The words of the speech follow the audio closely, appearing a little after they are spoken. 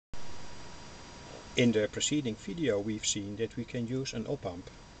In the preceding video we've seen that we can use an Opamp,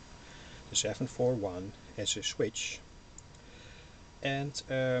 the 741, as a switch, and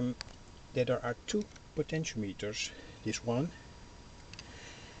that there are two potentiometers, this one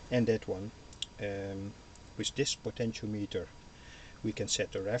and that one. With this potentiometer we can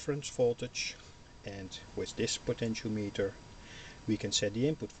set the reference voltage, and with this potentiometer we can set the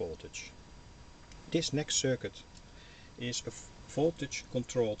input voltage. This next circuit is a voltage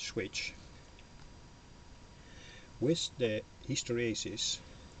controlled switch with the hysteresis.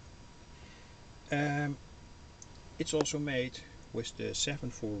 It's also made with the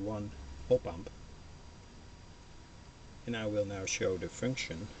 741 Opamp, and I will now show the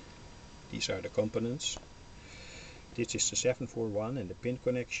function. These are the components. This is the 741 and the pin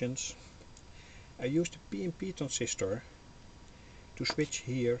connections. I used the PNP transistor to switch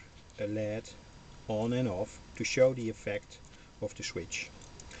here a LED on and off to show the effect of the switch.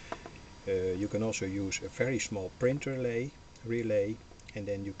 You can also use a very small printer relay, and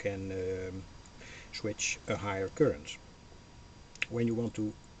then you can switch a higher current. When you want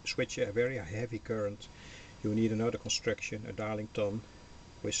to switch a very heavy current, you need another construction, a Darlington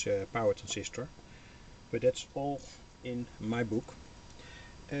with a power transistor, but that's all in my book.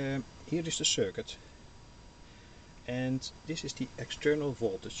 Here is the circuit, and this is the external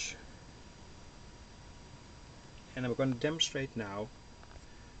voltage, and I'm going to demonstrate now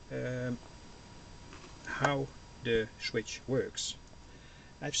how the switch works.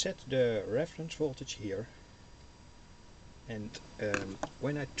 I've set the reference voltage here, and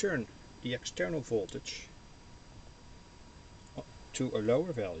when I turn the external voltage to a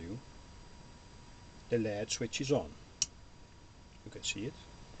lower value, the LED switches on. You can see it.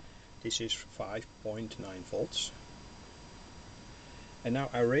 This is 5.9 volts. And now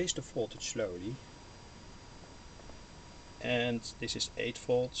I raise the voltage slowly, and this is 8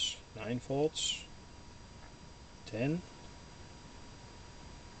 volts, 9 volts, 10,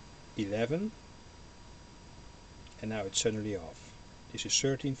 11, and now it's suddenly off. This is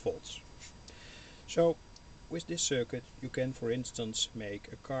 13 volts. So with this circuit you can, for instance, make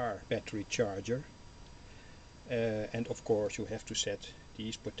a car battery charger, and of course you have to set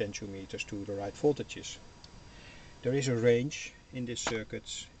these potentiometers to the right voltages. There is a range in this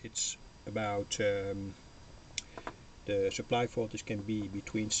circuit. It's about the supply voltage can be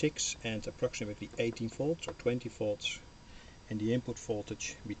between 6 and approximately 18 volts or 20 volts, and the input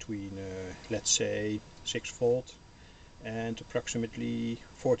voltage between let's say 6 volt and approximately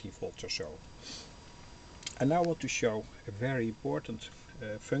 14 volts or so. I now want to show a very important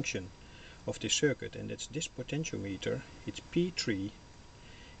function of this circuit, and that's this potentiometer. It's P3,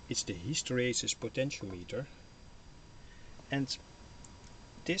 it's the hysteresis potentiometer, and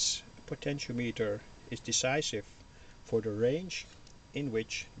this potentiometer is decisive for the range in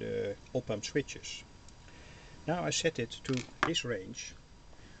which the Opamp switches. Now I set it to this range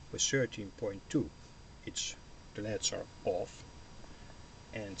with 13.2. The LEDs are off,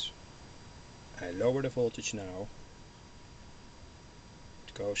 and I lower the voltage now.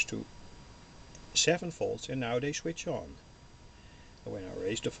 It goes to 7 volts, and now they switch on. And when I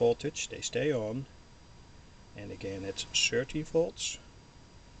raise the voltage, they stay on, and again at 13 volts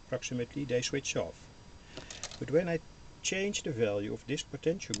approximately they switch off. But when I change the value of this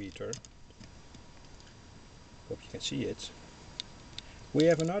potentiometer, hope you can see it, we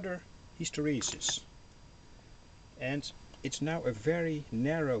have another hysteresis, and it's now a very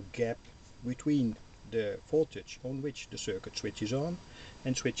narrow gap between the voltage on which the circuit switches on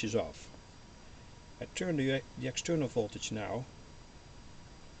and switches off. I turn the external voltage now,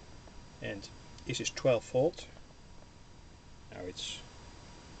 and this is 12 volt. Now it's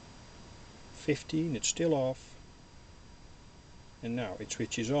 15, it's still off, and now it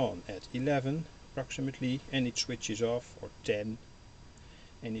switches on at 11 approximately, and it switches off, or 10,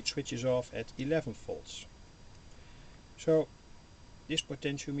 and it switches off at 11 volts. So this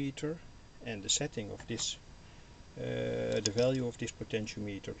potentiometer and the setting of this, the value of this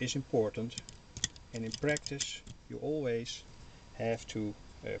potentiometer is important, and in practice you always have to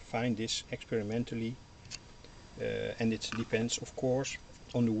find this experimentally, and it depends of course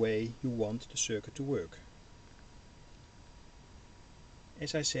on the way you want the circuit to work.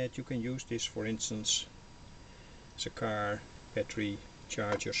 As I said, you can use this, for instance, as a car battery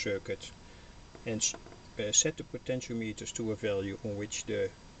charger circuit, and set the potentiometers to a value on which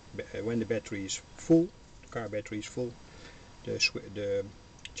when the battery is full, the car battery is full, the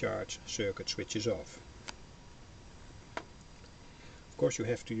charge circuit switches off. Of course you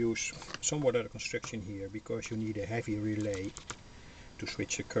have to use somewhat other construction here, because you need a heavy relay to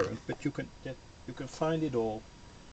switch the current, but you can find it all